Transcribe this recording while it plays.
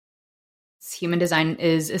essence, human design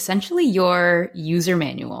is essentially your user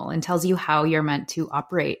manual and tells you how you're meant to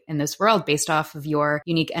operate in this world based off of your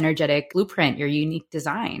unique energetic blueprint, your unique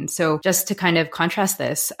design. So just to kind of contrast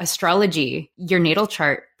this, astrology, your natal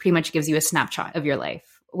chart pretty much gives you a snapshot of your life.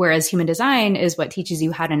 Whereas human design is what teaches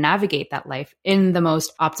you how to navigate that life in the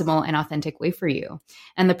most optimal and authentic way for you.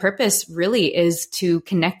 And the purpose really is to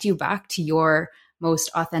connect you back to your most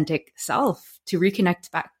authentic self, to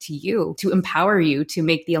reconnect back to you, to empower you to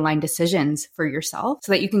make the aligned decisions for yourself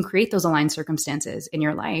so that you can create those aligned circumstances in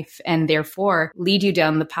your life and therefore lead you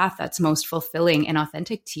down the path that's most fulfilling and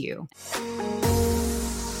authentic to you.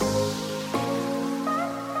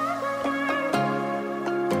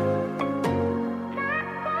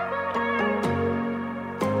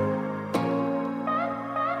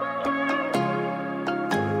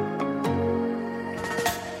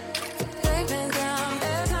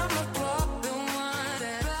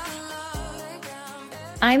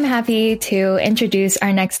 I'm happy to introduce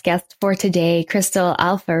our next guest for today, Crystal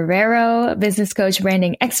Alfarero, business coach,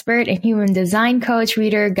 branding expert, and human design coach,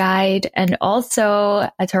 reader, guide, and also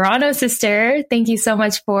a Toronto sister. Thank you so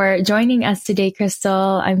much for joining us today,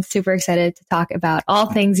 Crystal. I'm super excited to talk about all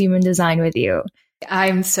things human design with you.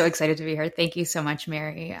 I'm so excited to be here. Thank you so much,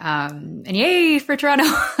 Mary. And yay for Toronto.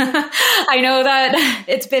 I know that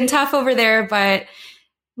it's been tough over there, but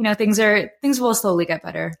you know, things will slowly get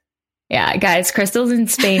better. Yeah, guys, Crystal's in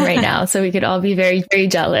Spain right now, so we could all be very, very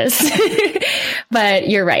jealous. But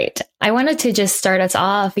you're right. I wanted to just start us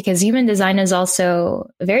off because human design is also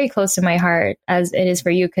very close to my heart, as it is for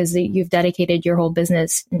you, because you've dedicated your whole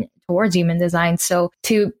business towards human design. So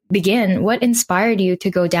to begin, what inspired you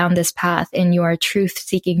to go down this path in your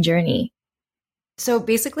truth-seeking journey? So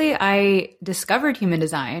basically, I discovered human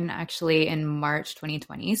design actually in March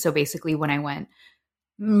 2020. So basically when I went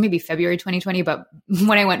maybe February 2020, but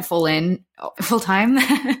when I went full time,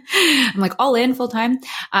 I'm like all in full time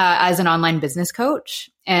as an online business coach.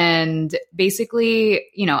 And basically,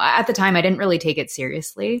 you know, at the time I didn't really take it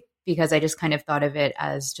seriously because I just kind of thought of it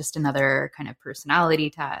as just another kind of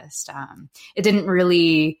personality test. It didn't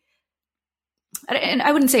really, and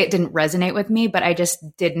I wouldn't say it didn't resonate with me, but I just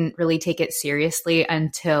didn't really take it seriously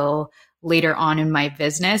until later on in my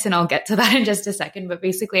business. And I'll get to that in just a second. But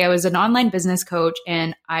basically I was an online business coach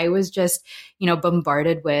and I was just, you know,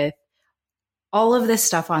 bombarded with all of this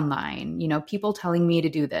stuff online, you know, people telling me to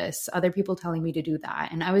do this, other people telling me to do that.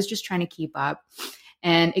 And I was just trying to keep up.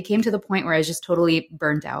 And it came to the point where I was just totally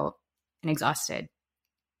burnt out and exhausted.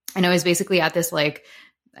 And I was basically at this, like,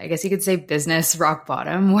 I guess you could say business rock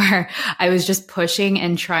bottom where I was just pushing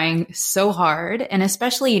and trying so hard. And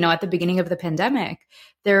especially, you know, at the beginning of the pandemic,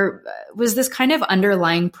 there was this kind of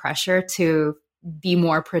underlying pressure to be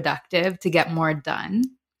more productive, to get more done.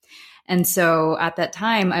 And so at that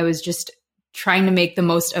time, I was just trying to make the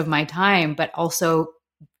most of my time, but also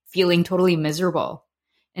feeling totally miserable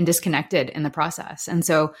and disconnected in the process. And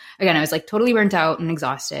so again, I was like totally burnt out and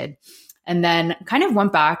exhausted. And then kind of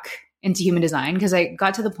went back into human design because I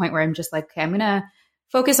got to the point where I'm just like, okay, I'm going to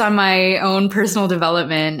focus on my own personal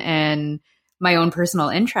development and my own personal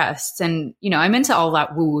interests. And, you know, I'm into all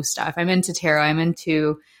that woo-woo stuff. I'm into tarot. I'm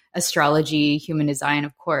into astrology, human design,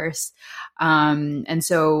 of course. And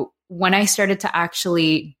so when I started to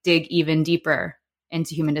actually dig even deeper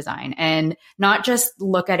into human design and not just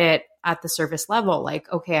look at it at the surface level,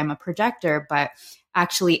 like, okay, I'm a projector, but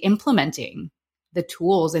actually implementing the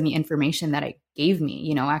tools and the information that it gave me,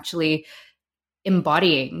 you know, actually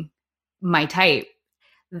embodying my type,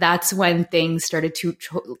 that's when things started to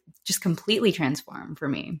just completely transform for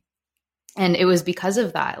me. And it was because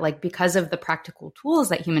of that, like because of the practical tools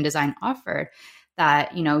that human design offered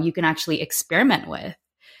that, you know, you can actually experiment with.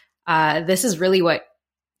 This is really what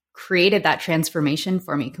created that transformation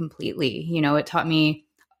for me completely. You know, it taught me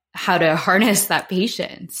how to harness that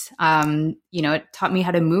patience. You know, it taught me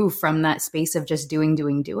how to move from that space of just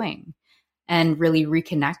doing, and really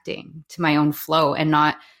reconnecting to my own flow and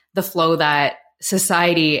not the flow that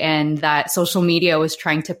society and that social media was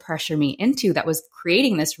trying to pressure me into, that was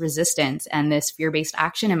creating this resistance and this fear-based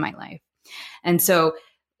action in my life. And so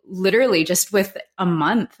literally just with a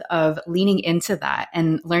month of leaning into that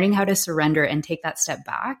and learning how to surrender and take that step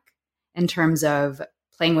back in terms of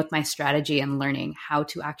playing with my strategy and learning how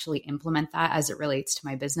to actually implement that as it relates to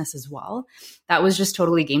my business as well, that was just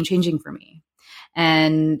totally game-changing for me.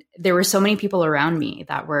 And there were so many people around me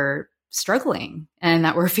that were struggling and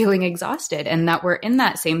that were feeling exhausted and that were in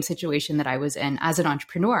that same situation that I was in as an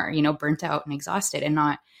entrepreneur, you know, burnt out and exhausted and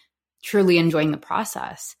not truly enjoying the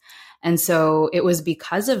process. And so it was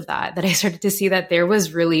because of that I started to see that there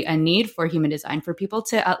was really a need for human design for people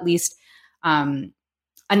to at least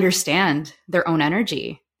understand their own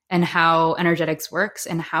energy and how energetics works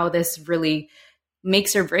and how this really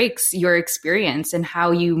makes or breaks your experience and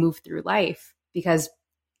how you move through life. Because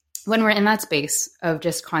when we're in that space of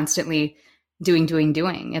just constantly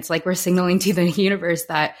doing, it's like we're signaling to the universe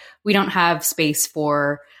that we don't have space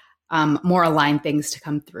for more aligned things to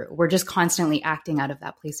come through. We're just constantly acting out of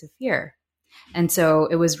that place of fear. And so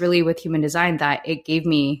it was really with human design that it gave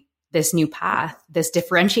me this new path, this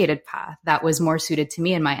differentiated path that was more suited to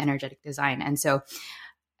me and my energetic design. And so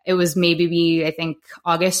it was maybe, I think,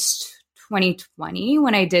 August 2020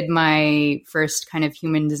 when I did my first kind of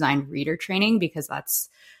human design reader training, because that's,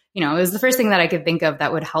 it was the first thing that I could think of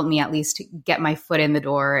that would help me at least get my foot in the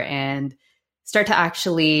door and start to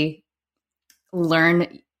actually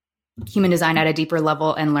learn human design at a deeper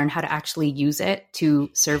level and learn how to actually use it to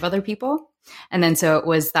serve other people. And then so it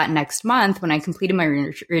was that next month when I completed my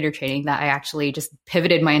reader training that I actually just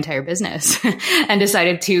pivoted my entire business and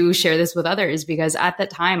decided to share this with others, because at that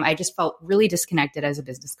time I just felt really disconnected as a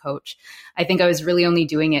business coach. I think I was really only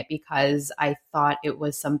doing it because I thought it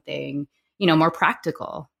was something, more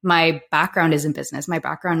practical. My background is in business. My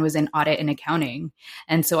background was in audit and accounting.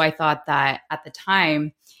 And so I thought that at the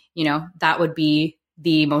time, that would be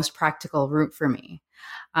the most practical route for me.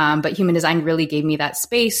 But human design really gave me that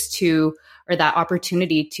space or that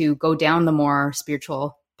opportunity to go down the more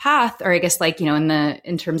spiritual path, or I guess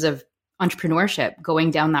in terms of entrepreneurship, going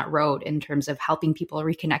down that road in terms of helping people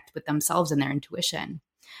reconnect with themselves and their intuition.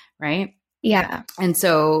 Right. Yeah. And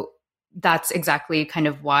so that's exactly kind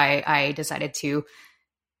of why I decided to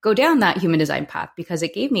go down that human design path, because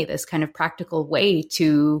it gave me this kind of practical way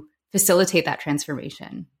to facilitate that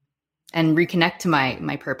transformation and reconnect to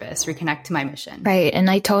my purpose, reconnect to my mission. Right. And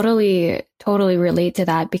I totally relate to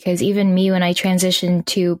that, because even me, when I transitioned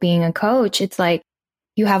to being a coach, it's like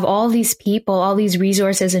you have all these people, all these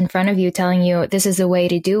resources in front of you telling you this is the way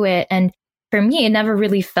to do it. And for me, it never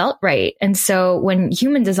really felt right. And so when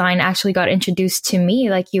human design actually got introduced to me,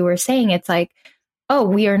 like you were saying, it's like, oh,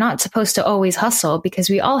 we are not supposed to always hustle, because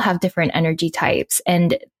we all have different energy types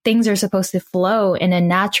and things are supposed to flow in a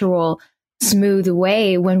natural, smooth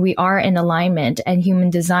way when we are in alignment, and human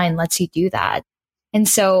design lets you do that. And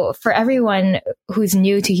so for everyone who's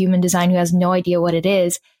new to human design, who has no idea what it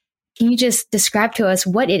is, can you just describe to us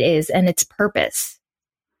what it is and its purpose?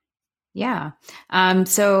 Yeah.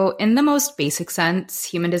 So in the most basic sense,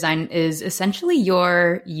 human design is essentially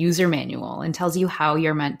your user manual and tells you how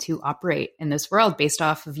you're meant to operate in this world based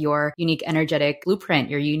off of your unique energetic blueprint,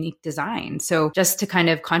 your unique design. So just to kind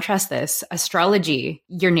of contrast this, astrology,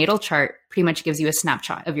 your natal chart pretty much gives you a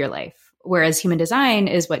snapshot of your life, whereas human design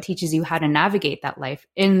is what teaches you how to navigate that life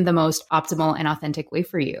in the most optimal and authentic way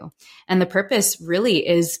for you. And the purpose really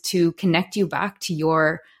is to connect you back to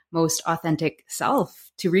your most authentic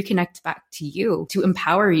self, to reconnect back to you, to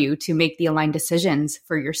empower you to make the aligned decisions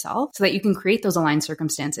for yourself so that you can create those aligned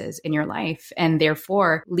circumstances in your life and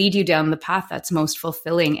therefore lead you down the path that's most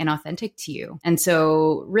fulfilling and authentic to you. And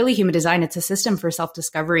so really human design, it's a system for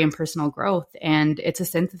self-discovery and personal growth. And it's a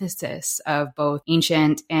synthesis of both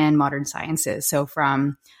ancient and modern sciences. So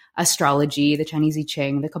from astrology, the Chinese I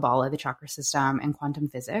Ching, the Kabbalah, the chakra system, and quantum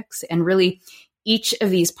physics. And really each of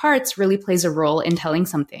these parts really plays a role in telling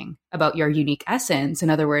something about your unique essence. In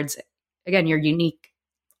other words, again, your unique,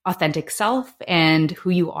 authentic self and who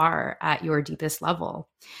you are at your deepest level.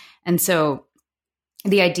 And so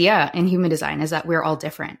the idea in human design is that we're all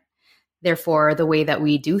different. Therefore, the way that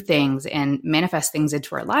we do things and manifest things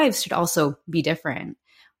into our lives should also be different.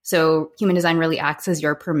 So human design really acts as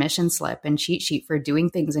your permission slip and cheat sheet for doing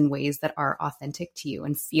things in ways that are authentic to you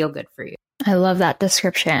and feel good for you. I love that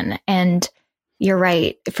description. And you're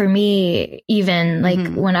right. For me, even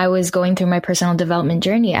like when I was going through my personal development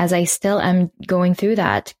journey, as I still am going through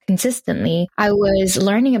that consistently, I was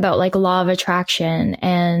learning about like law of attraction.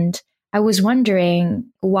 And I was wondering,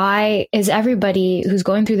 why is everybody who's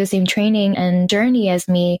going through the same training and journey as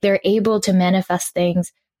me, they're able to manifest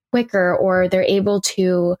things quicker, or they're able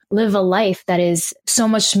to live a life that is so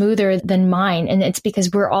much smoother than mine. And it's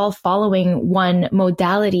because we're all following one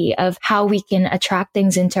modality of how we can attract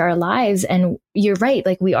things into our lives. And you're right,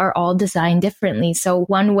 like we are all designed differently. So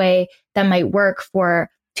one way that might work for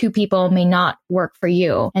two people may not work for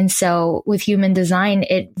you. And so with human design,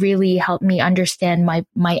 it really helped me understand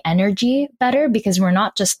my energy better, because we're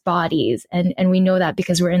not just bodies. And we know that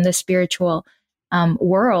because we're in the spiritual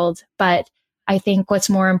world. But I think what's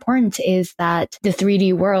more important is that the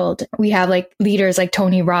 3D world, we have like leaders like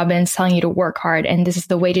Tony Robbins telling you to work hard and this is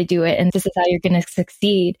the way to do it. And this is how you're going to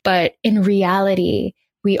succeed. But in reality,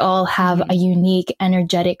 we all have a unique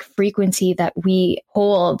energetic frequency that we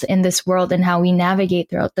hold in this world and how we navigate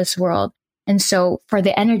throughout this world. And so for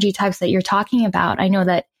the energy types that you're talking about, I know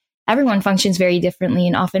that everyone functions very differently.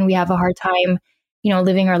 And often we have a hard time,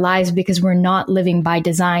 living our lives because we're not living by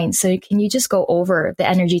design. So can you just go over the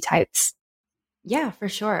energy types? Yeah, for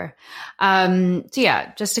sure.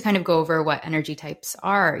 Just to kind of go over what energy types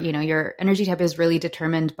are, your energy type is really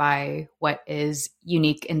determined by what is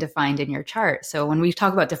unique and defined in your chart. So when we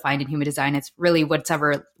talk about defined in human design, it's really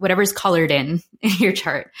whatever's colored in your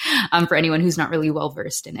chart, for anyone who's not really well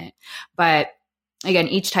versed in it. But again,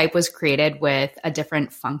 each type was created with a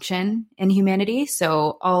different function in humanity.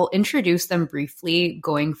 So I'll introduce them briefly,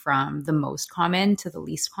 going from the most common to the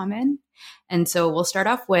least common. And so we'll start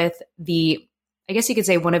off with I guess you could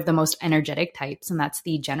say one of the most energetic types, and that's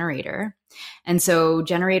the generator. And so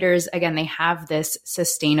generators, again, they have this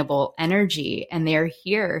sustainable energy, and they're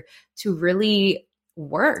here to really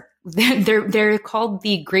work. They're called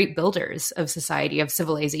the great builders of society, of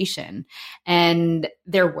civilization, and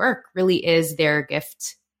their work really is their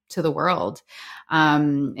gift to the world.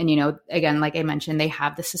 Again, like I mentioned, they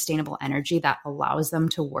have the sustainable energy that allows them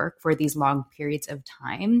to work for these long periods of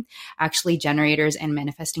time. Actually, generators and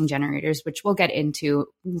manifesting generators, which we'll get into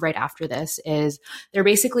right after this, they're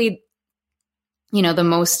basically, the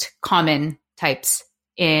most common types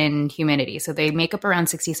in humanity. So they make up around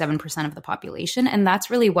 67% of the population. And that's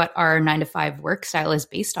really what our 9-to-5 work style is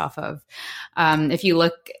based off of. If you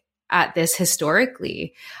look at this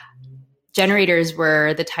historically, generators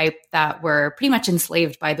were the type that were pretty much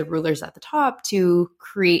enslaved by the rulers at the top to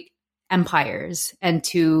create empires and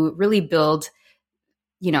to really build,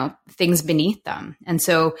 things beneath them. And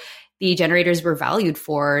so the generators were valued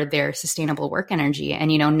for their sustainable work energy. And,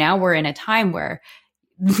 now we're in a time where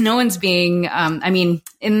no one's being,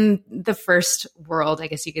 in the first world, I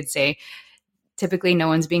guess you could say, typically no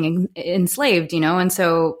one's being enslaved, and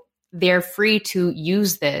so they're free to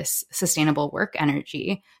use this sustainable work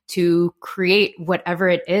energy to create whatever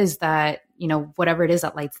it is that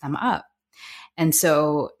lights them up. And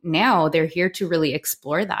so now they're here to really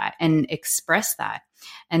explore that and express that.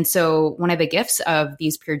 And so one of the gifts of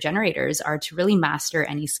these pure generators are to really master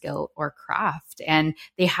any skill or craft. And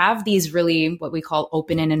they have these really what we call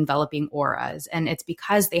open and enveloping auras. And it's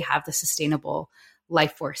because they have the sustainable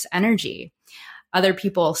life force energy. Other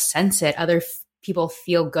people sense it. People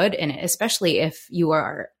feel good in it, especially if you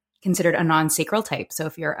are considered a non-sacral type. So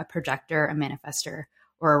if you're a projector, a manifester,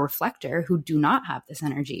 or a reflector who do not have this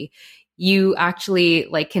energy, you actually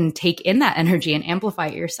can take in that energy and amplify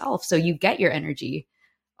it yourself. So you get your energy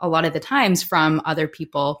a lot of the times from other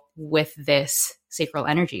people with this sacral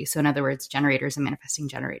energy. So in other words, generators and manifesting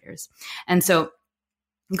generators. And so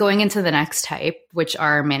going into the next type, which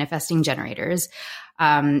are manifesting generators.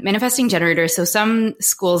 So some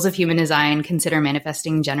schools of human design consider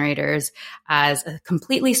manifesting generators as a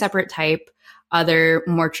completely separate type. Other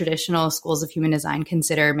more traditional schools of human design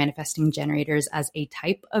consider manifesting generators as a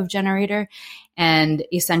type of generator. And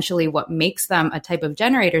essentially what makes them a type of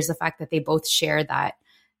generator is the fact that they both share that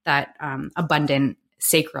abundant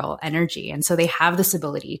sacral energy. And so they have this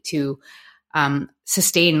ability to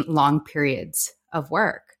sustain long periods of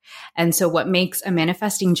work. And so what makes a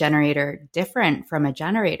manifesting generator different from a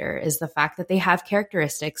generator is the fact that they have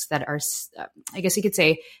characteristics that are, I guess you could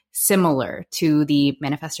say, similar to the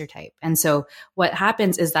manifestor type. And so what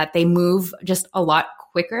happens is that they move just a lot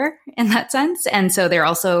quicker in that sense. And so they're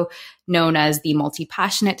also known as the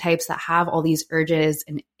multi-passionate types that have all these urges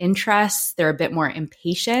and interests. They're a bit more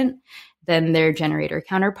impatient than their generator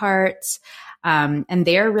counterparts. And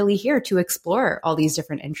they're really here to explore all these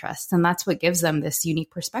different interests. And that's what gives them this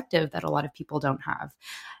unique perspective that a lot of people don't have.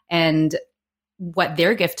 And what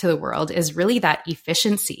their gift to the world is really that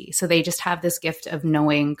efficiency. So they just have this gift of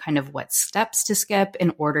knowing kind of what steps to skip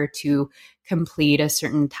in order to complete a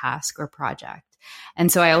certain task or project.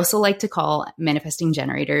 And so I also like to call manifesting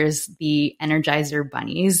generators the energizer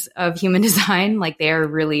bunnies of human design. They are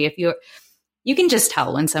really, you can just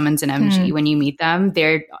tell when someone's an MG when you meet them.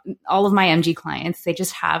 All of my MG clients, they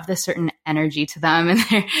just have this certain energy to them,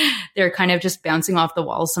 and they're kind of just bouncing off the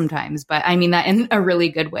walls sometimes. But I mean that in a really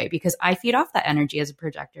good way, because I feed off that energy as a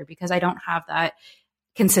projector because I don't have that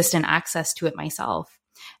consistent access to it myself.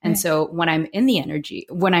 And so when I'm in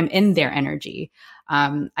their energy,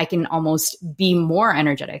 I can almost be more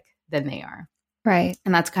energetic than they are. Right.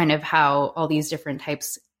 And that's kind of how all these different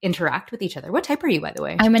types interact with each other. What type are you, by the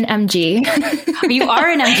way? I'm an MG. You are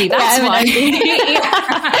an MG. That's why.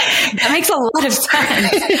 That makes a lot of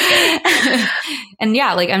sense. And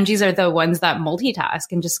yeah, MGs are the ones that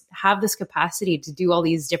multitask and just have this capacity to do all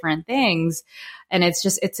these different things. And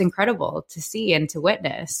it's incredible to see and to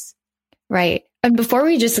witness. Right. And before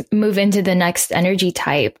we just move into the next energy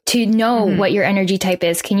type, to know what your energy type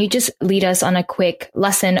is, can you just lead us on a quick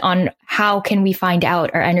lesson on how can we find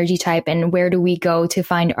out our energy type and where do we go to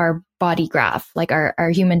find our body graph, like our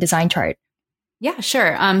human design chart? Yeah,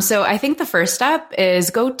 sure. So I think the first step is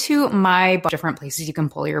go to my different places you can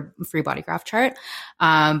pull your free body graph chart.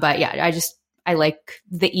 But yeah, I like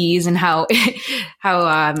the ease and how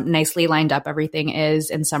nicely lined up everything is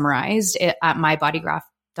and summarized at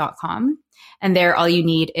mybodygraph.com. And there, all you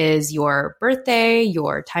need is your birthday,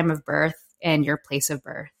 your time of birth, and your place of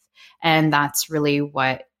birth. And that's really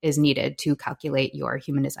what is needed to calculate your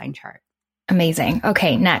human design chart. Amazing.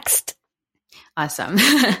 Okay, next. Awesome.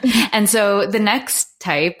 And so the next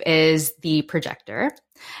type is the projector.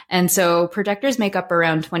 And so projectors make up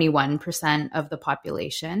around 21% of the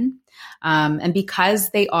population. And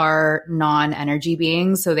because they are non-energy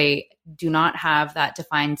beings, so they do not have that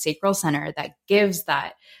defined sacral center that gives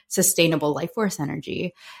that sustainable life force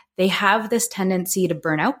energy, they have this tendency to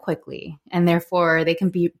burn out quickly. And therefore they can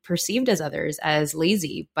be perceived as others as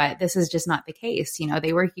lazy, but this is just not the case. You know,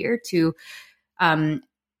 they were here to,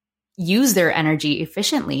 use their energy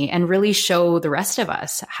efficiently and really show the rest of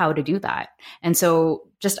us how to do that. And so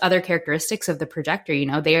just other characteristics of the projector, you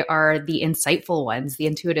know, they are the insightful ones, the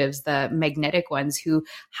intuitives, the magnetic ones who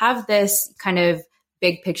have this kind of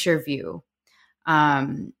big picture view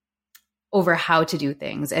over how to do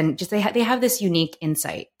things. And just they have this unique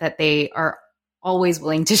insight that they are always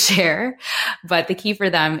willing to share. But the key for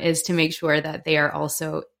them is to make sure that they are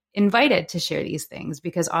also invited to share these things,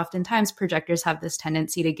 because oftentimes projectors have this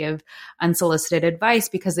tendency to give unsolicited advice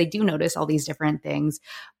because they do notice all these different things.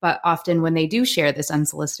 But often when they do share this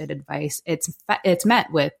unsolicited advice, it's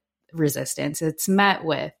met with resistance. It's met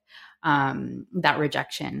with that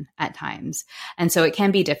rejection at times. And so it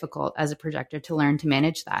can be difficult as a projector to learn to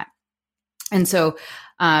manage that. And so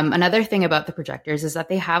another thing about the projectors is that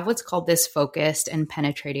they have what's called this focused and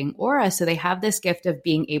penetrating aura. So they have this gift of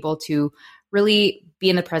being able to really be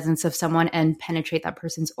in the presence of someone and penetrate that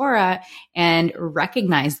person's aura and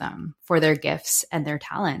recognize them for their gifts and their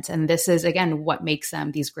talents. And this is, again, what makes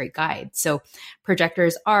them these great guides. So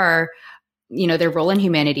projectors are, you know, their role in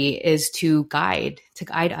humanity is to guide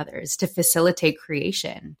others, to facilitate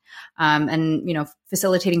creation. And, you know,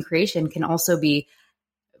 facilitating creation can also be,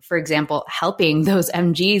 for example, helping those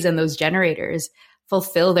MGs and those generators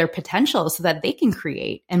fulfill their potential so that they can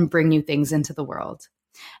create and bring new things into the world.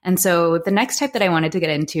 And so the next type that I wanted to get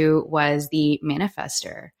into was the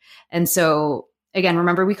manifester. And so again,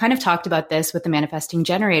 remember, we kind of talked about this with the manifesting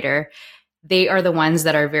generator. They are the ones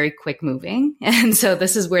that are very quick moving. And so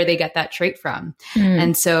this is where they get that trait from.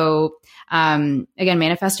 And so, again,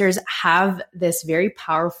 manifestors have this very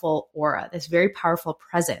powerful aura, this very powerful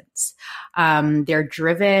presence. They're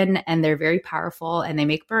driven and they're very powerful, and they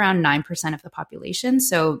make up around 9% of the population.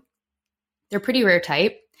 So they're a pretty rare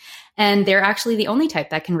type. And they're actually the only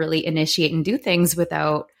type that can really initiate and do things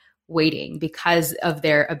without waiting because of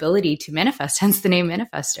their ability to manifest, hence the name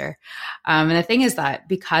manifester. And the thing is that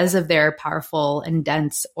because of their powerful and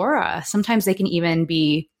dense aura, sometimes they can even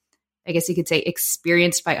be, I guess you could say,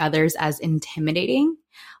 experienced by others as intimidating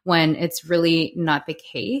when it's really not the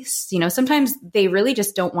case. You know, sometimes they really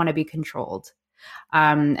just don't want to be controlled.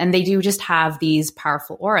 And they do just have these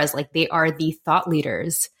powerful auras, like they are the thought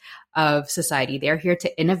leaders of society. They're here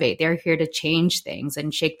to innovate. They're here to change things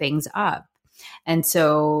and shake things up. And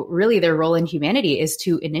so really their role in humanity is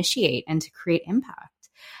to initiate and to create impact.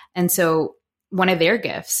 And so one of their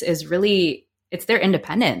gifts is really, it's their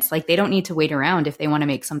independence. Like they don't need to wait around if they want to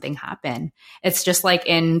make something happen. It's just like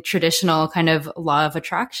in traditional kind of law of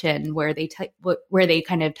attraction where they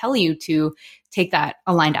kind of tell you to take that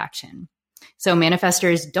aligned action. So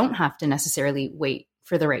manifestors don't have to necessarily wait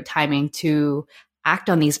for the right timing to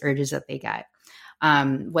act on these urges that they get.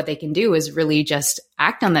 What they can do is really just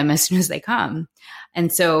act on them as soon as they come.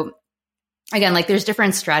 And so again, like there's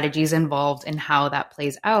different strategies involved in how that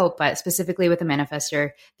plays out, but specifically with the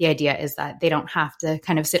manifestor, the idea is that they don't have to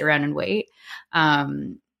kind of sit around and wait.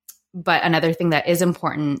 But another thing that is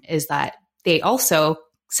important is that they also,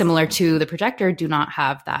 similar to the projector, do not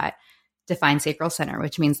have that defined sacral center,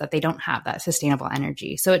 which means that they don't have that sustainable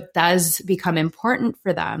energy. So it does become important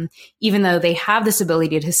for them, even though they have this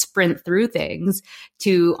ability to sprint through things,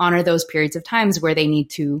 to honor those periods of times where they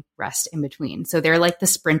need to rest in between. So they're like the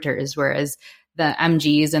sprinters, whereas the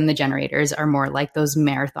MGs and the generators are more like those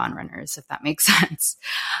marathon runners, if that makes sense.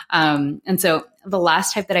 And so the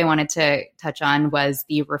last type that I wanted to touch on was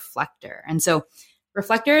the reflector. And so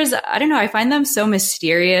reflectors, I don't know, I find them so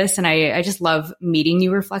mysterious, and I just love meeting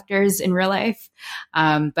new reflectors in real life.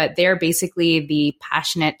 But they're basically the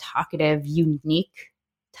passionate, talkative, unique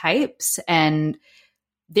types, and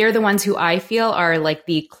they're the ones who I feel are like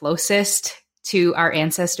the closest to our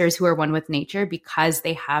ancestors who are one with nature, because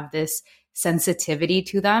they have this sensitivity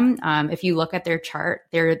to them. If you look at their chart,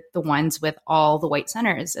 they're the ones with all the white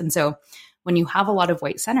centers. And so when you have a lot of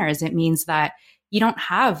white centers, it means that you don't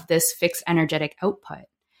have this fixed energetic output.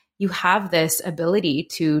 You have this ability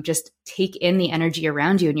to just take in the energy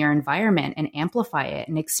around you in your environment and amplify it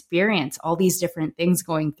and experience all these different things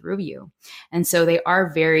going through you. And so they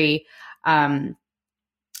are very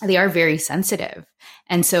sensitive.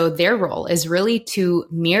 And so their role is really to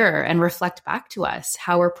mirror and reflect back to us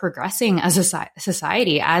how we're progressing as a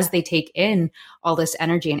society as they take in all this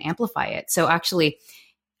energy and amplify it. So actually,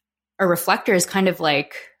 a reflector is kind of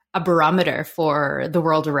like a barometer for the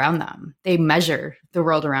world around them. They measure the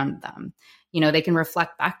world around them. You know, they can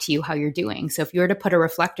reflect back to you how you're doing. So if you were to put a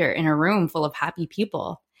reflector in a room full of happy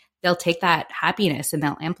people, they'll take that happiness and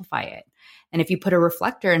they'll amplify it. And if you put a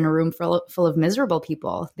reflector in a room full of miserable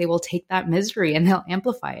people, they will take that misery and they'll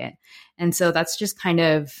amplify it. And so that's just kind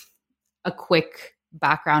of a quick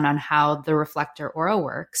background on how the reflector aura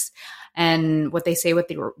works. And what they say with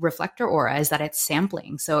the reflector aura is that it's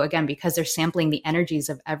sampling. So again, because they're sampling the energies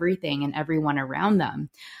of everything and everyone around them,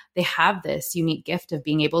 they have this unique gift of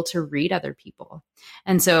being able to read other people.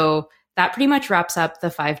 And so that pretty much wraps up the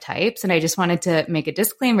 5 types. And I just wanted to make a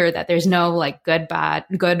disclaimer that there's no like good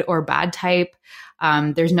or bad type.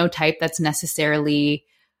 There's no type that's necessarily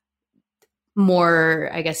more,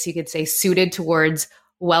 I guess you could say, suited towards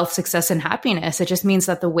wealth, success, and happiness. It just means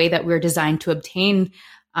that the way that we're designed to obtain,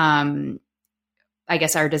 I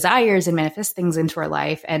guess, our desires and manifest things into our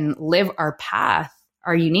life and live our path,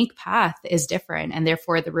 our unique path, is different. And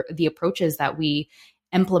therefore, the approaches that we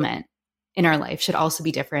implement in our life should also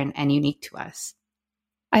be different and unique to us.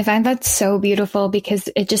 I find that so beautiful because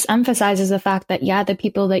it just emphasizes the fact that, yeah, the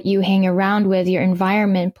people that you hang around with, your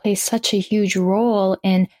environment plays such a huge role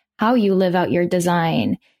in how you live out your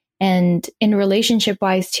design. And in relationship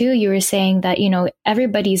wise too, you were saying that, you know,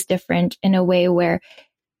 everybody's different in a way where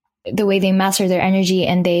the way they master their energy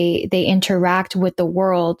and they interact with the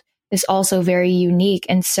world is also very unique.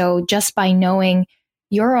 And so just by knowing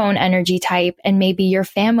your own energy type and maybe your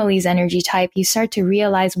family's energy type, you start to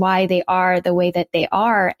realize why they are the way that they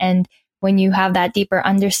are. And when you have that deeper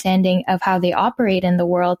understanding of how they operate in the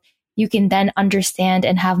world, you can then understand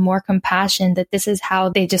and have more compassion that this is how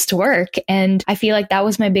they just work. And I feel like that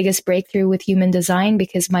was my biggest breakthrough with human design,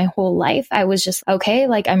 because my whole life I was just, okay,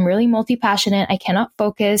 like I'm really multi-passionate. I cannot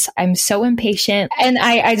focus. I'm so impatient. And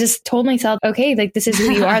I just told myself, okay, like this is who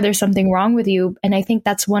you are. There's something wrong with you. And I think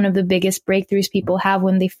that's one of the biggest breakthroughs people have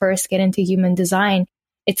when they first get into human design.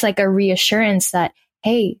 It's like a reassurance that,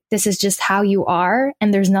 hey, this is just how you are.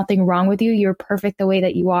 And there's nothing wrong with you. You're perfect the way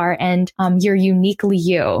that you are. And you're uniquely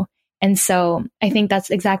you. And so I think that's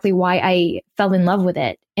exactly why I fell in love with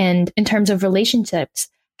it. And in terms of relationships,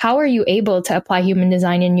 how are you able to apply human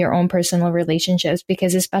design in your own personal relationships?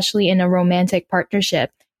 Because especially in a romantic partnership,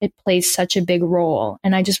 it plays such a big role.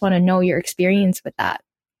 And I just want to know your experience with that.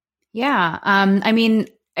 Yeah. I mean,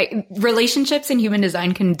 relationships in human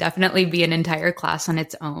design can definitely be an entire class on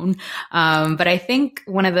its own. But I think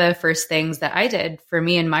one of the first things that I did for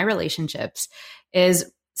me in my relationships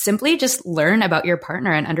is simply just learn about your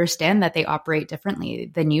partner and understand that they operate differently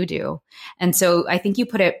than you do. And so I think you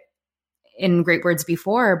put it in great words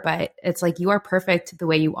before, but it's like you are perfect the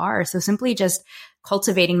way you are. So simply just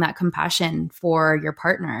cultivating that compassion for your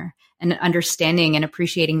partner and understanding and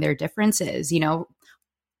appreciating their differences, you know,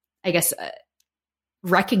 I guess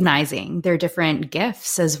recognizing their different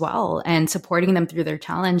gifts as well and supporting them through their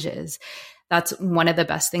challenges. That's one of the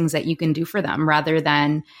best things that you can do for them, rather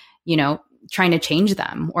than, you know, trying to change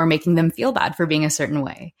them or making them feel bad for being a certain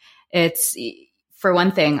way. It's, for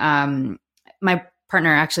one thing, my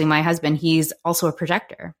partner, actually my husband, he's also a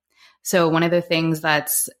projector. So one of the things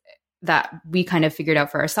that we kind of figured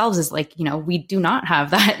out for ourselves is like, you know, we do not have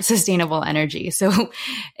that sustainable energy. So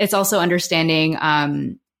it's also understanding,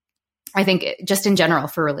 I think just in general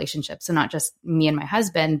for relationships, so not just me and my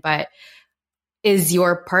husband, but is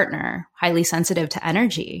your partner highly sensitive to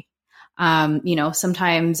energy? You know,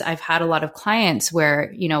 sometimes I've had a lot of clients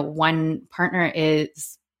where, you know, one partner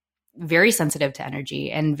is very sensitive to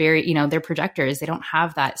energy and very, you know, they're projectors. They don't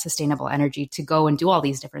have that sustainable energy to go and do all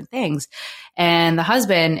these different things. And the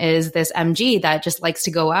husband is this MG that just likes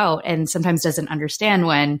to go out and sometimes doesn't understand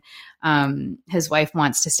when his wife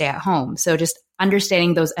wants to stay at home. So just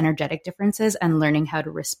understanding those energetic differences and learning how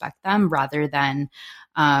to respect them rather than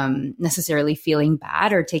necessarily feeling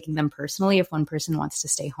bad or taking them personally if one person wants to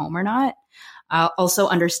stay home or not. Also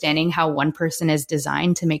understanding how one person is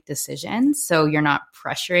designed to make decisions. So you're not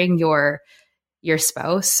pressuring your your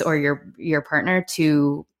spouse or your partner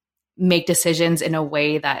to make decisions in a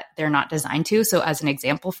way that they're not designed to. So as an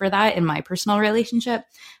example for that, in my personal relationship,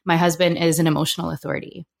 my husband is an emotional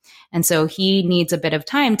authority. And so he needs a bit of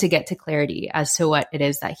time to get to clarity as to what it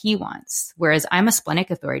is that he wants. Whereas I'm a splenic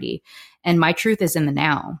authority and my truth is in the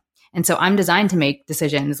now. And so I'm designed to make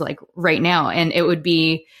decisions like right now. And it would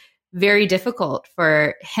be very difficult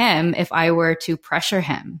for him if I were to pressure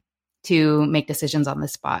him to make decisions on the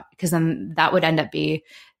spot, because then that would end up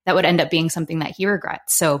being something that he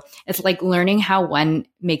regrets. So it's like learning how one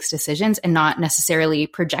makes decisions and not necessarily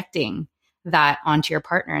projecting that onto your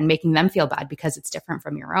partner and making them feel bad because it's different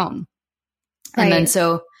from your own. Right. And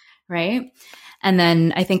then right. And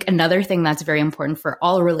then I think another thing that's very important for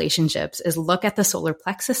all relationships is look at the solar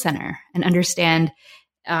plexus center and understand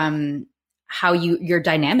how your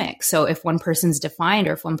dynamic. So if one person's defined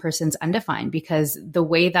or if one person's undefined, because the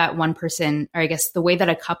way that one person, or I guess the way that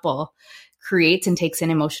a couple creates and takes in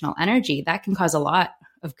emotional energy, that can cause a lot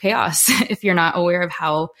of chaos if you're not aware of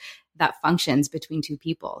how that functions between two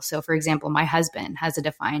people. So for example, my husband has a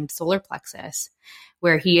defined solar plexus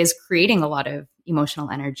where he is creating a lot of emotional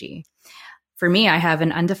energy. For me, I have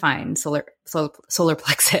an undefined solar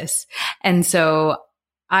plexus. And so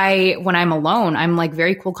when I'm alone, I'm like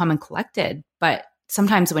very cool, calm, and collected. But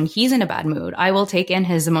sometimes when he's in a bad mood, I will take in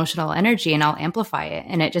his emotional energy and I'll amplify it.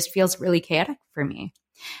 And it just feels really chaotic for me.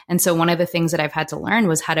 And so one of the things that I've had to learn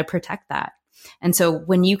was how to protect that. And so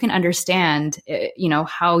when you can understand,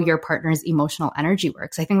 how your partner's emotional energy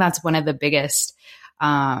works, I think that's one of the biggest,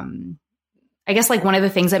 one of the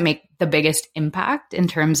things that make the biggest impact in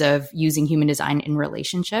terms of using human design in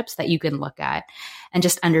relationships that you can look at, and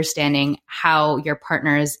just understanding how your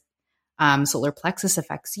partner's solar plexus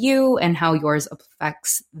affects you and how yours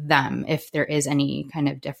affects them, if there is any kind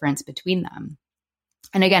of difference between them.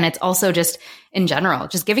 And again, it's also just in general,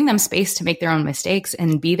 just giving them space to make their own mistakes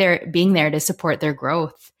and being there to support their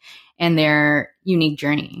growth and their unique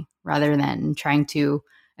journey, rather than trying to,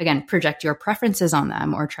 again, project your preferences on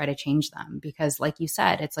them or try to change them. Because like you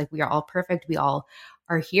said, it's like we are all perfect. We all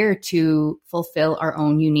are here to fulfill our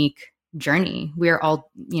own unique journey. We are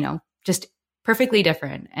all, just perfectly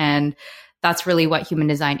different. And that's really what human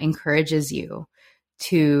design encourages you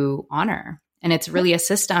to honor. And it's really a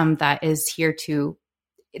system that is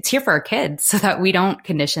it's here for our kids so that we don't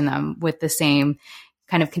condition them with the same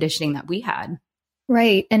kind of conditioning that we had.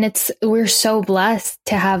 Right. And we're so blessed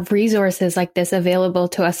to have resources like this available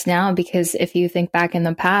to us now, because if you think back in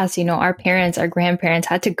the past, our parents, our grandparents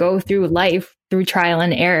had to go through life through trial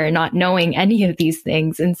and error, not knowing any of these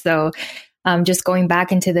things. And so just going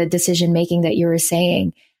back into the decision making that you were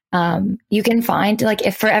saying, you can find, like,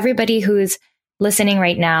 if for everybody who's listening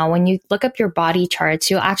right now, when you look up your body charts,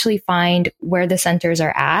 you'll actually find where the centers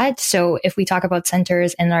are at. So if we talk about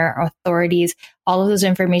centers and our authorities, all of those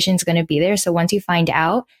information is going to be there. So once you find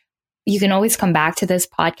out, you can always come back to this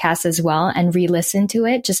podcast as well and re-listen to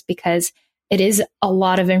it, just because it is a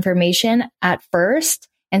lot of information at first.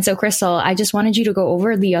 And so, Crystal, I just wanted you to go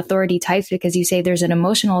over the authority types, because you say there's an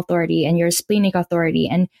emotional authority and you're a splenic authority,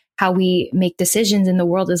 and how we make decisions in the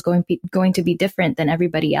world is going to be different than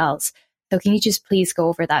everybody else. So can you just please go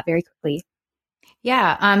over that very quickly?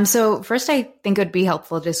 Yeah. So first, I think it would be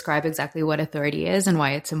helpful to describe exactly what authority is and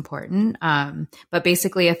why it's important. But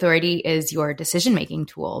basically, authority is your decision-making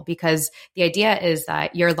tool, because the idea is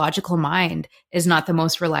that your logical mind is not the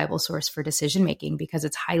most reliable source for decision-making, because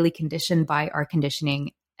it's highly conditioned by our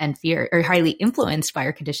conditioning and fear, or highly influenced by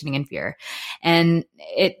our conditioning and fear. And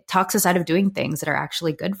it talks us out of doing things that are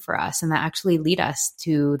actually good for us and that actually lead us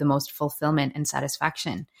to the most fulfillment and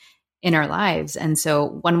satisfaction in our lives. And so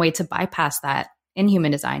one way to bypass that in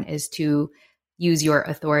human design is to use your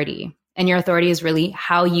authority. And your authority is really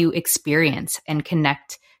how you experience and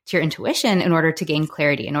connect to your intuition in order to gain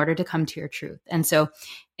clarity, in order to come to your truth. And so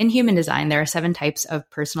in human design, there are 7 types of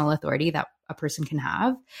personal authority that a person can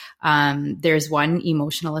have. There's one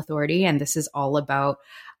emotional authority, and this is all about,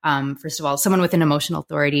 first of all, someone with an emotional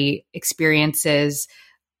authority experiences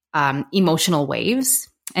emotional waves.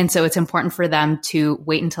 And so it's important for them to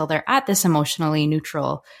wait until they're at this emotionally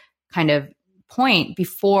neutral kind of point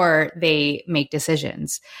before they make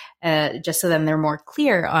decisions, just so then they're more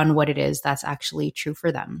clear on what it is that's actually true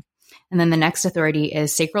for them. And then the next authority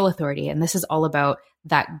is sacral authority. And this is all about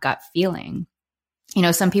that gut feeling.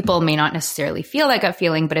 Some people may not necessarily feel that gut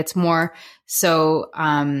feeling, but it's more so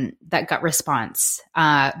that gut response,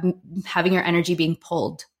 having your energy being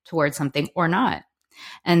pulled towards something or not.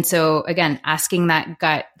 And so again, asking that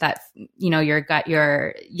gut,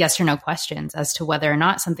 your yes or no questions as to whether or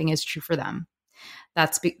not something is true for them.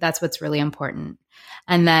 That's what's really important.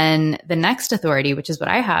 And then the next authority, which is what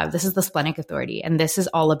I have, this is the splenic authority. And this is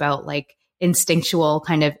all about like instinctual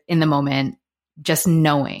kind of in the moment, just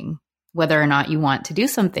knowing whether or not you want to do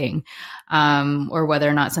something, or whether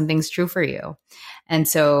or not something's true for you. And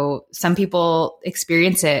so some people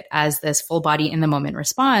experience it as this full body in the moment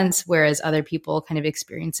response, whereas other people kind of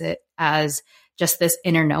experience it as just this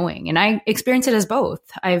inner knowing. And I experience it as both.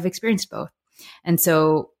 I've experienced both. And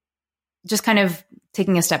so just kind of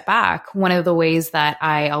taking a step back, one of the ways that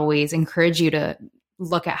I always encourage you to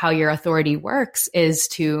look at how your authority works is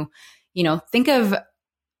to, think of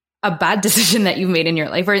a bad decision that you've made in your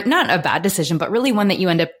life, or not a bad decision, but really one that you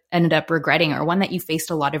ended up regretting, or one that you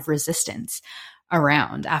faced a lot of resistance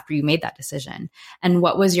around after you made that decision. And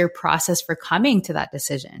what was your process for coming to that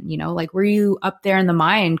decision? Like, were you up there in the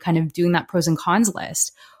mind kind of doing that pros and cons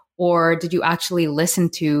list? Or did you actually listen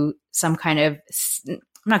to some kind of, I'm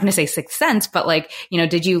not going to say sixth sense, but like,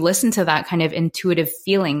 did you listen to that kind of intuitive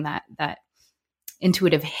feeling, that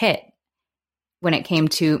intuitive hit when it came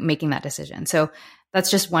to making that decision? So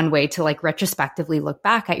that's just one way to like retrospectively look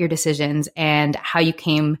back at your decisions and how you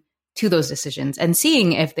came to those decisions, and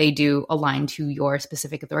seeing if they do align to your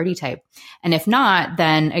specific authority type. And if not,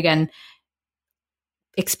 then again,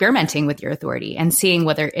 experimenting with your authority and seeing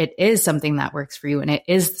whether it is something that works for you and it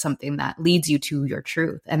is something that leads you to your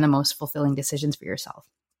truth and the most fulfilling decisions for yourself.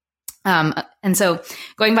 And so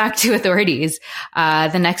going back to authorities,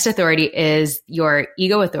 the next authority is your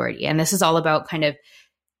ego authority. And this is all about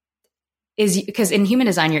because in human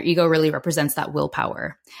design, your ego really represents that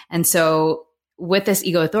willpower. And so with this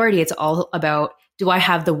ego authority, it's all about, do I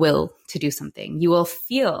have the will to do something? You will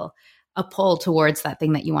feel a pull towards that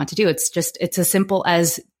thing that you want to do. It's as simple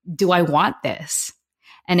as, do I want this?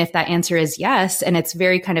 And if that answer is yes, and it's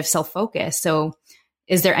very kind of self-focused. So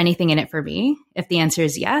is there anything in it for me? If the answer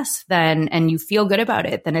is yes, then, and you feel good about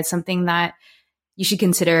it, then it's something that you should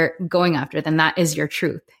consider going after. Then that is your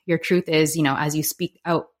truth. Your truth is, as you speak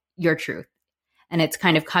out your truth, and it's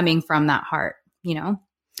kind of coming from that heart,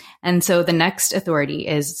 And so the next authority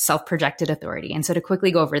is self-projected authority. And so to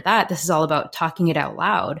quickly go over that, this is all about talking it out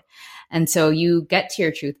loud. And so you get to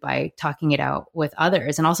your truth by talking it out with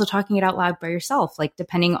others, and also talking it out loud by yourself, like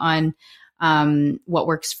depending on what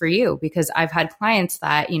works for you. Because I've had clients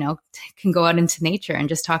that, can go out into nature and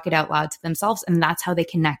just talk it out loud to themselves. And that's how they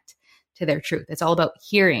connect to their truth. It's all about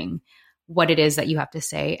hearing what it is that you have to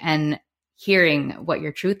say and hearing what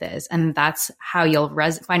your truth is. And that's how you'll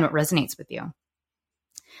find what resonates with you.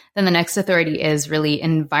 Then the next authority is really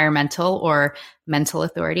environmental or mental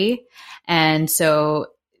authority. And so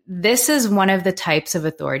this is one of the types of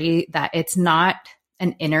authority that it's not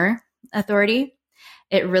an inner authority.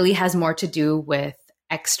 It really has more to do with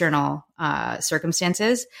external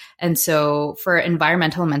circumstances. And so for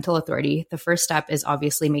environmental and mental authority, the first step is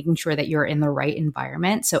obviously making sure that you're in the right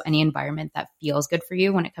environment. So any environment that feels good for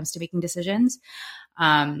you when it comes to making decisions.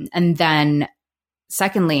 And then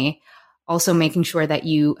secondly, also making sure that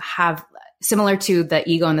you have, similar to the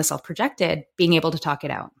ego and the self-projected, being able to talk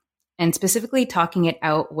it out, and specifically talking it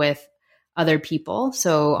out with other people.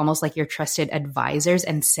 So almost like your trusted advisors,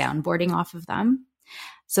 and soundboarding off of them,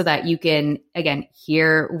 so that you can, again,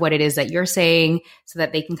 hear what it is that you're saying, so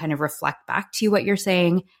that they can kind of reflect back to you what you're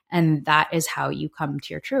saying. And that is how you come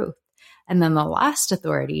to your truth. And then the last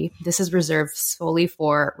authority, this is reserved solely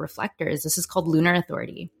for reflectors. This is called lunar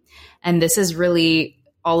authority. And this is really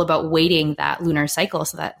all about waiting that lunar cycle.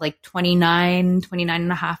 So that like 29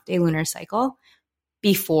 and a half day lunar cycle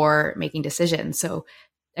before making decisions. So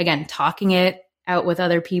again, talking it out with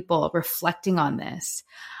other people, reflecting on this,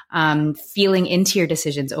 feeling into your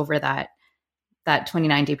decisions over that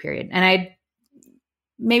 29-day period. And I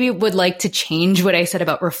maybe would like to change what I said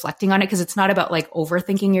about reflecting on it, because it's not about like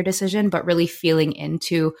overthinking your decision, but really feeling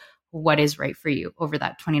into what is right for you over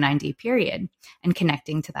that 29-day period and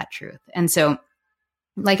connecting to that truth. And so,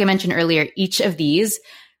 like I mentioned earlier, each of these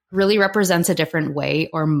really represents a different way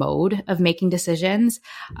or mode of making decisions.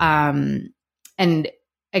 And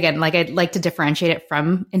again, like I'd like to differentiate it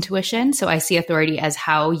from intuition. So I see authority as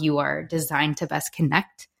how you are designed to best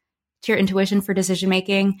connect to your intuition for decision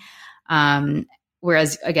making.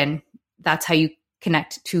 Whereas again, that's how you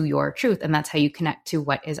connect to your truth, and that's how you connect to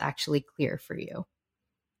what is actually clear for you.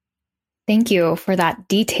 Thank you for that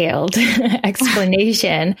detailed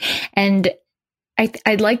explanation. And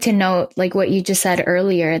I'd like to note, like what you just said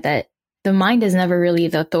earlier, that the mind is never really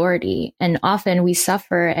the authority. And often we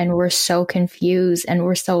suffer and we're so confused and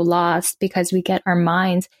we're so lost because we get our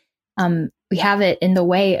minds, we have it in the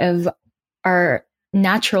way of our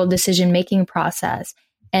natural decision-making process.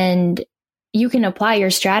 And you can apply your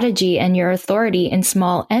strategy and your authority in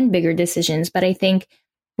small and bigger decisions. But I think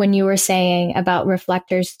when you were saying about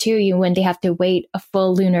reflectors too, when they have to wait a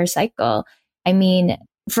full lunar cycle, I mean,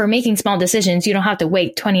 for making small decisions, you don't have to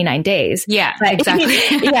wait 29 days. Yeah, but, exactly.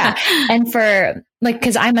 Yeah. And for like,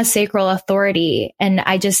 cause I'm a sacral authority, and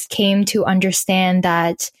I just came to understand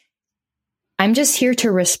that I'm just here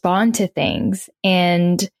to respond to things.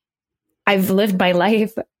 And I've lived my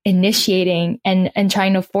life initiating and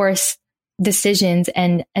trying to force decisions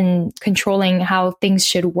and controlling how things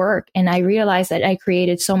should work. And I realized that I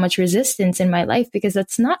created so much resistance in my life because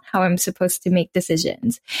that's not how I'm supposed to make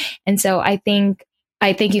decisions. And so I think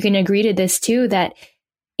you can agree to this too, that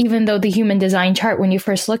even though the human design chart, when you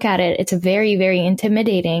first look at it, it's very, very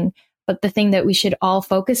intimidating. But the thing that we should all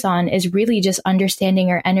focus on is really just understanding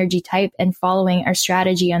our energy type and following our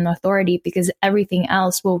strategy and authority, because everything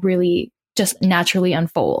else will really just naturally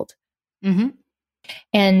unfold. Mm-hmm.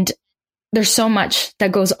 And there's so much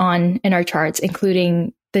that goes on in our charts,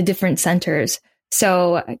 including the different centers.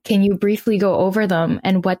 So can you briefly go over them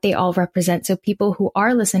and what they all represent so people who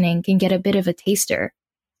are listening can get a bit of a taster?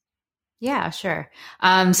 Yeah, sure.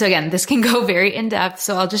 So again, this can go very in depth.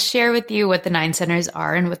 So I'll just share with you what the 9 centers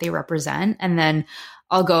are and what they represent. And then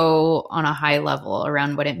I'll go on a high level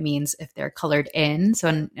around what it means if they're colored in. So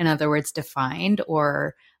in other words, defined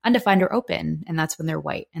or undefined or open. And that's when they're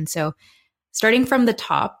white. And so starting from the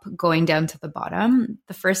top, going down to the bottom,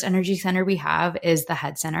 the first energy center we have is the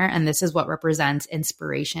head center. And this is what represents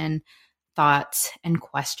inspiration, thoughts, and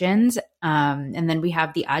questions. And then we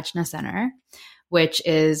have the Ajna center, which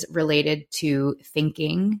is related to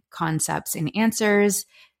thinking, concepts, and answers.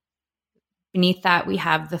 Beneath that, we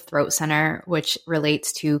have the throat center, which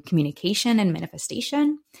relates to communication and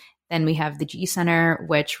manifestation. Then we have the G center,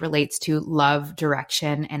 which relates to love,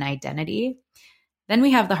 direction, and identity. Then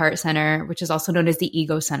we have the heart center, which is also known as the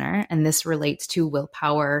ego center. And this relates to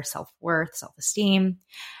willpower, self-worth, self-esteem.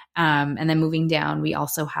 And then moving down, we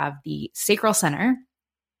also have the sacral center,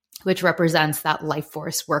 which represents that life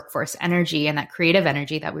force, workforce energy, and that creative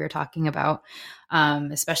energy that we were talking about,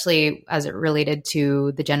 especially as it related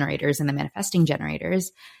to the generators and the manifesting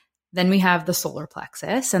generators. Then we have the solar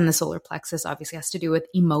plexus, and the solar plexus obviously has to do with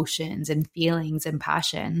emotions and feelings and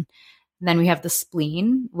passion. Then we have the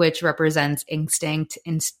spleen, which represents instinct,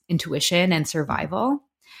 intuition, and survival.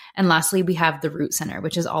 And lastly, we have the root center,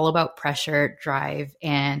 which is all about pressure, drive,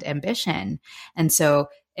 and ambition. And so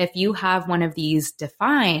if you have one of these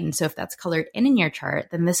defined, so if that's colored in your chart,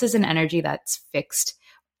 then this is an energy that's fixed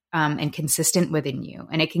and consistent within you.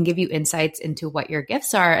 And it can give you insights into what your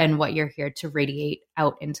gifts are and what you're here to radiate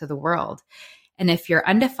out into the world. And if you're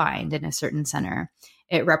undefined in a certain center,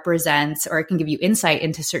 it represents, or it can give you insight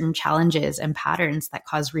into certain challenges and patterns that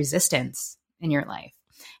cause resistance in your life.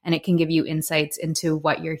 And it can give you insights into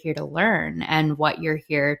what you're here to learn and what you're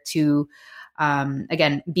here to,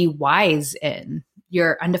 again, be wise in.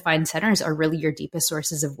 Your undefined centers are really your deepest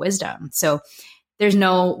sources of wisdom. So there's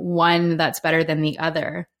no one that's better than the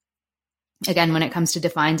other. Again, when it comes to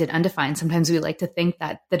defined and undefined, sometimes we like to think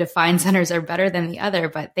that the defined centers are better than the other,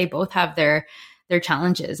 but they both have their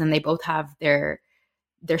challenges, and they both have their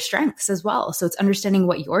strengths as well. So it's understanding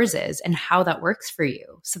what yours is and how that works for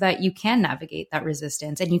you so that you can navigate that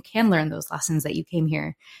resistance and you can learn those lessons that you came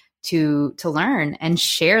here to learn and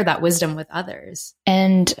share that wisdom with others.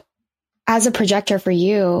 And as a projector for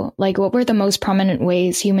you, like, what were the most prominent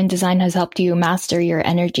ways human design has helped you master your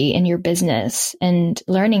energy in your business and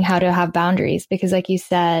learning how to have boundaries? Because like you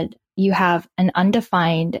said, you have an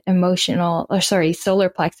undefined solar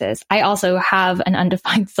plexus. I also have an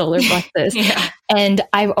undefined solar plexus. Yeah. And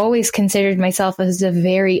I've always considered myself as a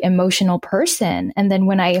very emotional person. And then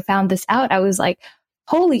when I found this out, I was like,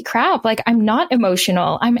 holy crap, like, I'm not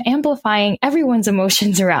emotional. I'm amplifying everyone's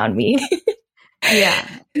emotions around me. Yeah.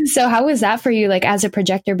 So how was that for you, like, as a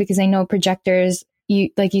projector? Because I know projectors,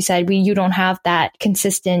 like you said, you don't have that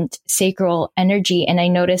consistent sacral energy. And I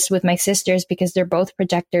noticed with my sisters, because they're both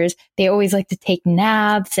projectors, they always like to take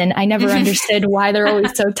naps, and I never understood why they're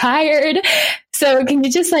always so tired. So can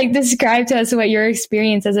you just like describe to us what your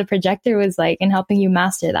experience as a projector was like in helping you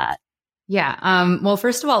master that? Yeah. Well,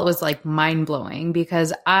 first of all, it was like mind blowing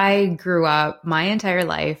because I grew up my entire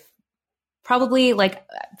life probably, like,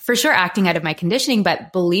 for sure acting out of my conditioning,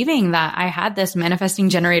 but believing that I had this manifesting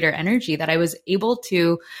generator energy, that I was able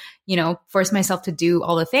to, force myself to do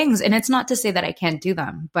all the things. And it's not to say that I can't do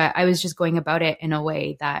them, but I was just going about it in a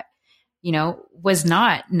way that, was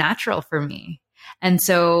not natural for me. And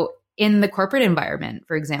so in the corporate environment,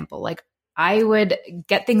 for example, like, I would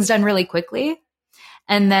get things done really quickly.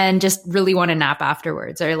 and then just really want to nap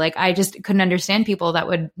afterwards. Or like, I just couldn't understand people that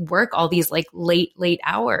would work all these like late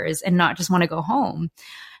hours and not just want to go home.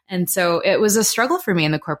 And so it was a struggle for me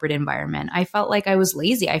in the corporate environment. I felt like I was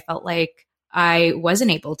lazy. I felt like I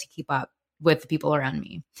wasn't able to keep up with the people around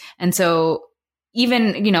me. And so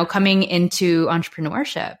even, coming into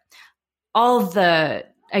entrepreneurship, all the,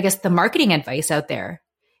 I guess, the marketing advice out there,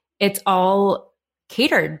 it's all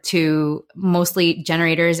catered to mostly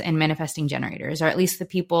generators and manifesting generators, or at least the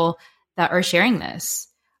people that are sharing this.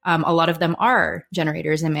 A lot of them are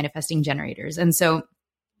generators and manifesting generators. And so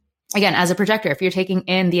again, as a projector, if you're taking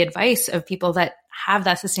in the advice of people that have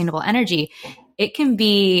that sustainable energy, it can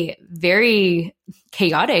be very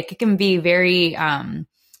chaotic. It can be very, anyways,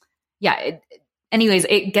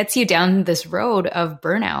 it gets you down this road of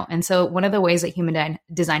burnout. And so one of the ways that human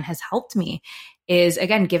design has helped me is,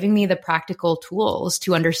 again, giving me the practical tools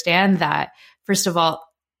to understand that, first of all,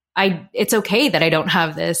 it's okay that I don't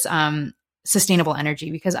have this sustainable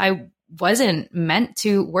energy, because I wasn't meant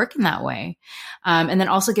to work in that way. And then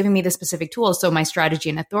also giving me the specific tools. So my strategy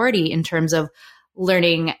and authority in terms of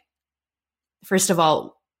learning, first of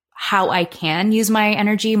all, how I can use my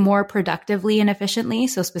energy more productively and efficiently.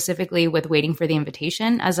 So specifically with waiting for the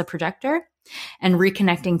invitation as a projector and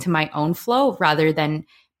reconnecting to my own flow rather than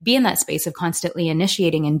be in that space of constantly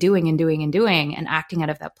initiating and doing and acting out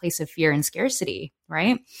of that place of fear and scarcity,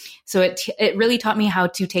 right? So it really taught me how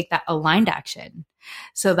to take that aligned action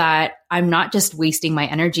so that I'm not just wasting my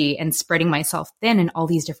energy and spreading myself thin in all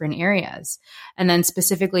these different areas. And then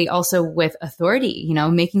specifically also with authority,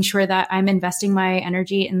 making sure that I'm investing my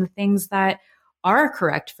energy in the things that are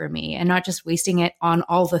correct for me and not just wasting it on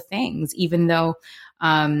all the things, even though,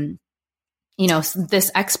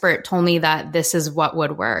 this expert told me that this is what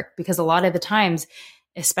would work, because a lot of the times,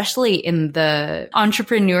 especially in the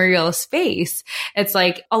entrepreneurial space, it's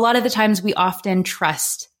like a lot of the times we often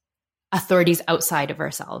trust authorities outside of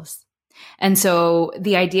ourselves. And so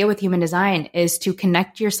the idea with human design is to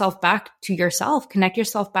connect yourself back to yourself, connect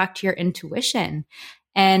yourself back to your intuition,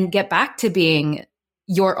 and get back to being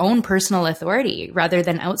your own personal authority rather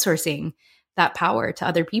than outsourcing that power to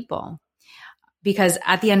other people. Because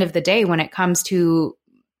at the end of the day, when it comes to,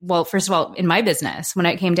 well, first of all, in my business, when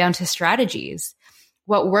it came down to strategies,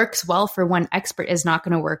 what works well for one expert is not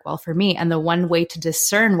going to work well for me. And the one way to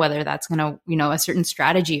discern whether that's going to, a certain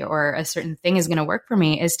strategy or a certain thing is going to work for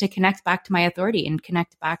me is to connect back to my authority and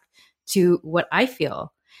connect back to what I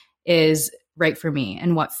feel is right for me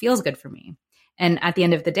and what feels good for me. And at the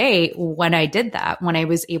end of the day, when I did that, when I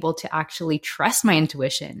was able to actually trust my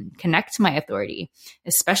intuition, connect to my authority,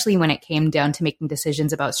 especially when it came down to making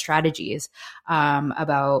decisions about strategies,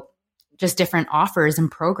 about just different offers and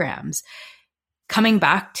programs, coming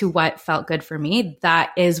back to what felt good for me, that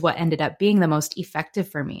is what ended up being the most effective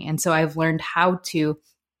for me. And so I've learned how to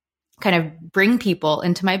kind of bring people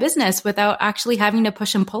into my business without actually having to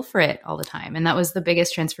push and pull for it all the time. And that was the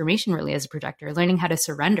biggest transformation really as a projector, learning how to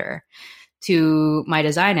surrender to my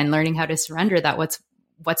design and learning how to surrender that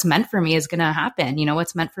what's meant for me is going to happen.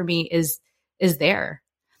 What's meant for me is there,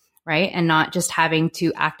 right? And not just having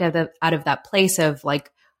to act out of that place of like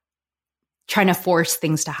trying to force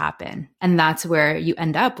things to happen. And that's where you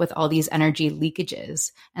end up with all these energy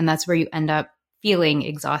leakages. And that's where you end up feeling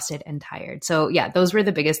exhausted and tired. So yeah, those were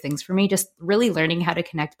the biggest things for me, just really learning how to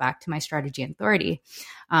connect back to my strategy and authority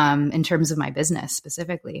in terms of my business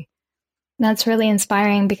specifically. That's really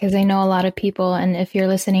inspiring, because I know a lot of people, and if you're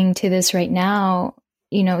listening to this right now,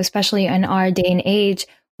 especially in our day and age,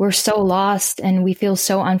 we're so lost and we feel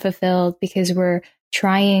so unfulfilled because we're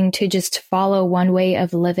trying to just follow one way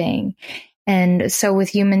of living. And so with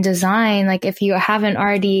human design, like if you haven't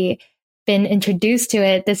already been introduced to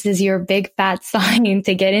it, this is your big fat sign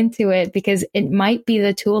to get into it, because it might be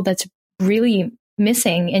the tool that's really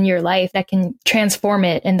missing in your life that can transform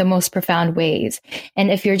it in the most profound ways.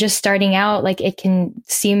 And if you're just starting out, like it can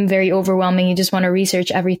seem very overwhelming. You just want to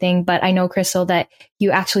research everything. But I know, Crystal, that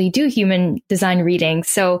you actually do human design readings.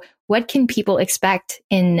 So what can people expect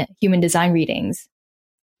in human design readings?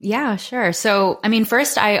 Yeah, sure. So,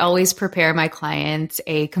 first, I always prepare my clients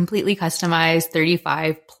a completely customized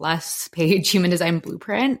 35 plus page human design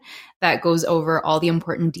blueprint that goes over all the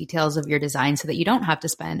important details of your design so that you don't have to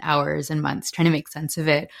spend hours and months trying to make sense of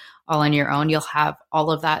it all on your own. You'll have all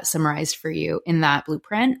of that summarized for you in that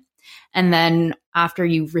blueprint. And then after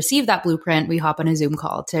you receive that blueprint, we hop on a Zoom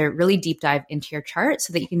call to really deep dive into your chart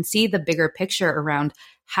so that you can see the bigger picture around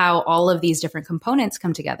how all of these different components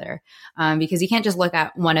come together. Because you can't just look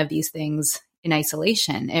at one of these things in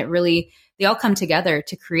isolation. They all come together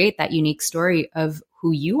to create that unique story of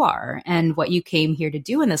who you are and what you came here to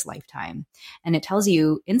do in this lifetime. And it tells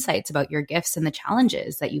you insights about your gifts and the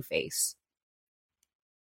challenges that you face.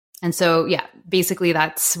 And so, yeah, basically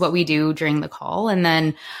that's what we do during the call. And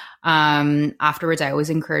then afterwards, I always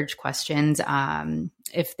encourage questions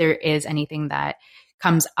if there is anything that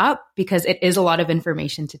comes up, because it is a lot of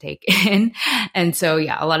information to take in. And so,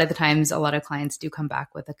 yeah, a lot of the times, a lot of clients do come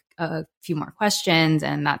back with a few more questions,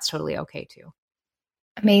 and that's totally okay too.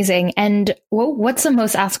 Amazing. And what's the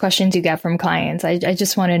most asked questions you get from clients? I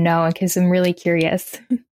just want to know because I'm really curious.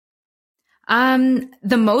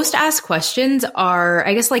 The most asked questions are,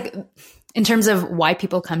 I guess, like in terms of why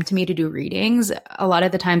people come to me to do readings, a lot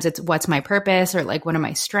of the times it's what's my purpose, or like what are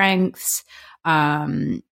my strengths?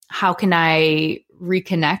 How can I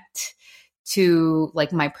reconnect to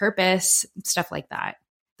like my purpose, stuff like that.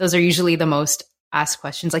 Those are usually the most asked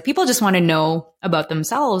questions. Like people just want to know about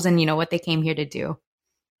themselves and, what they came here to do.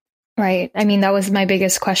 Right. I mean, that was my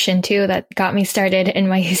biggest question too, that got me started in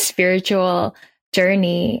my spiritual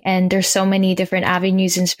journey. And there's so many different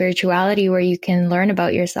avenues in spirituality where you can learn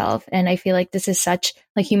about yourself. And I feel like this is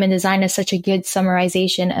human design is such a good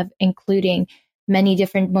summarization of including many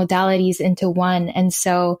different modalities into one. And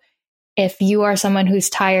so if you are someone who's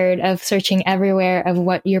tired of searching everywhere of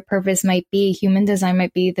what your purpose might be, human design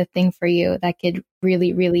might be the thing for you that could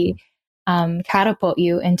really, really catapult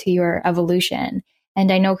you into your evolution.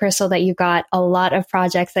 And I know, Crystal, that you've got a lot of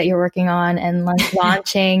projects that you're working on and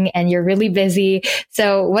launching, and you're really busy.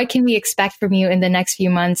 So what can we expect from you in the next few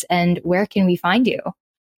months, and where can we find you?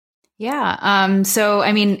 Yeah. So,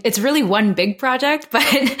 I mean, it's really one big project, but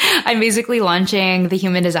I'm basically launching the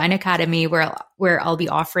Human Design Academy where I'll be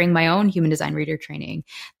offering my own human design reader training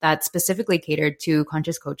that's specifically catered to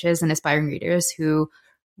conscious coaches and aspiring readers who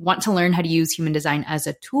want to learn how to use human design as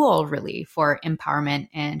a tool really for empowerment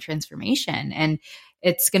and transformation. And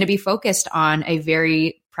it's going to be focused on a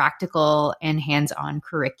very practical and hands-on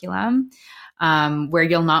curriculum where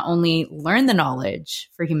you'll not only learn the knowledge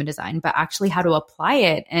for human design, but actually how to apply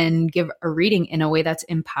it and give a reading in a way that's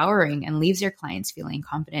empowering and leaves your clients feeling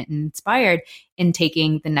confident and inspired in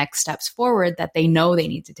taking the next steps forward that they know they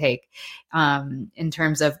need to take in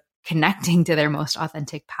terms of connecting to their most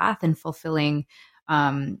authentic path and fulfilling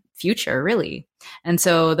future, really. And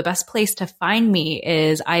so the best place to find me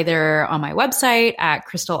is either on my website at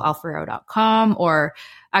crystalalfarero.com, or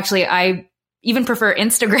actually I even prefer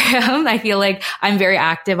Instagram. I feel like I'm very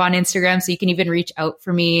active on Instagram, so you can even reach out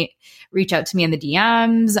to me in the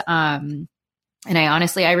DMs. And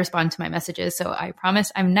I respond to my messages. So I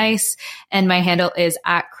promise I'm nice. And my handle is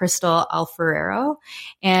at crystalalfarero.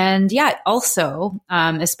 And yeah, also,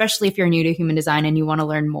 especially if you're new to human design and you want to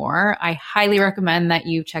learn more, I highly recommend that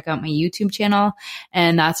you check out my YouTube channel.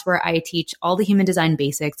 And that's where I teach all the human design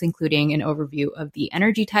basics, including an overview of the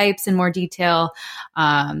energy types in more detail,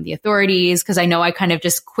 the authorities, because I know I kind of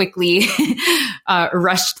just quickly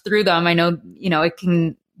rushed through them. I know, it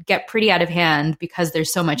can get pretty out of hand because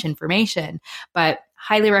there's so much information, but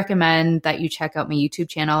highly recommend that you check out my YouTube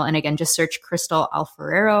channel. And again, just search Crystal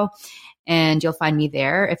Alfarero and you'll find me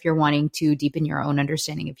there if you're wanting to deepen your own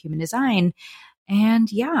understanding of human design.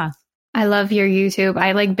 And yeah. I love your YouTube.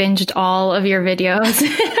 I binged all of your videos.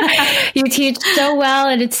 You teach so well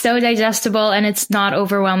and it's so digestible and it's not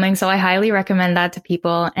overwhelming. So I highly recommend that to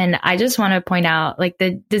people. And I just want to point out,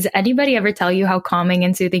 does anybody ever tell you how calming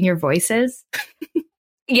and soothing your voice is?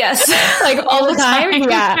 Yes. All the time.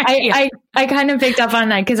 Yeah. I kind of picked up on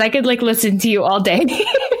that because I could listen to you all day.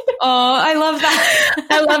 Oh, I love that.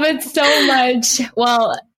 I love it so much.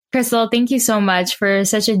 Well, Crystal, thank you so much for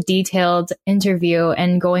such a detailed interview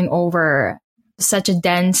and going over such a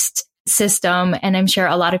dense system. And I'm sure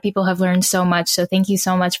a lot of people have learned so much. So thank you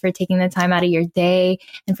so much for taking the time out of your day.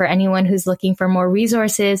 And for anyone who's looking for more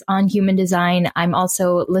resources on human design, I'm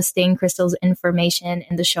also listing Crystal's information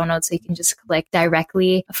in the show notes, so you can just click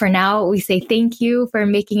directly. For now, we say thank you for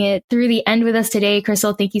making it through the end with us today.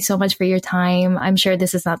 Crystal, thank you so much for your time. I'm sure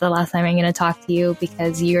this is not the last time I'm going to talk to you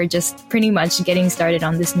because you're just pretty much getting started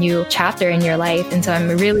on this new chapter in your life. And so I'm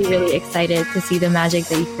really, really excited to see the magic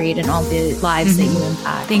that you create and all the lives that you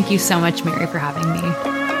impact. Thank you so much, Mary, for having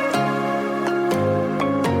me.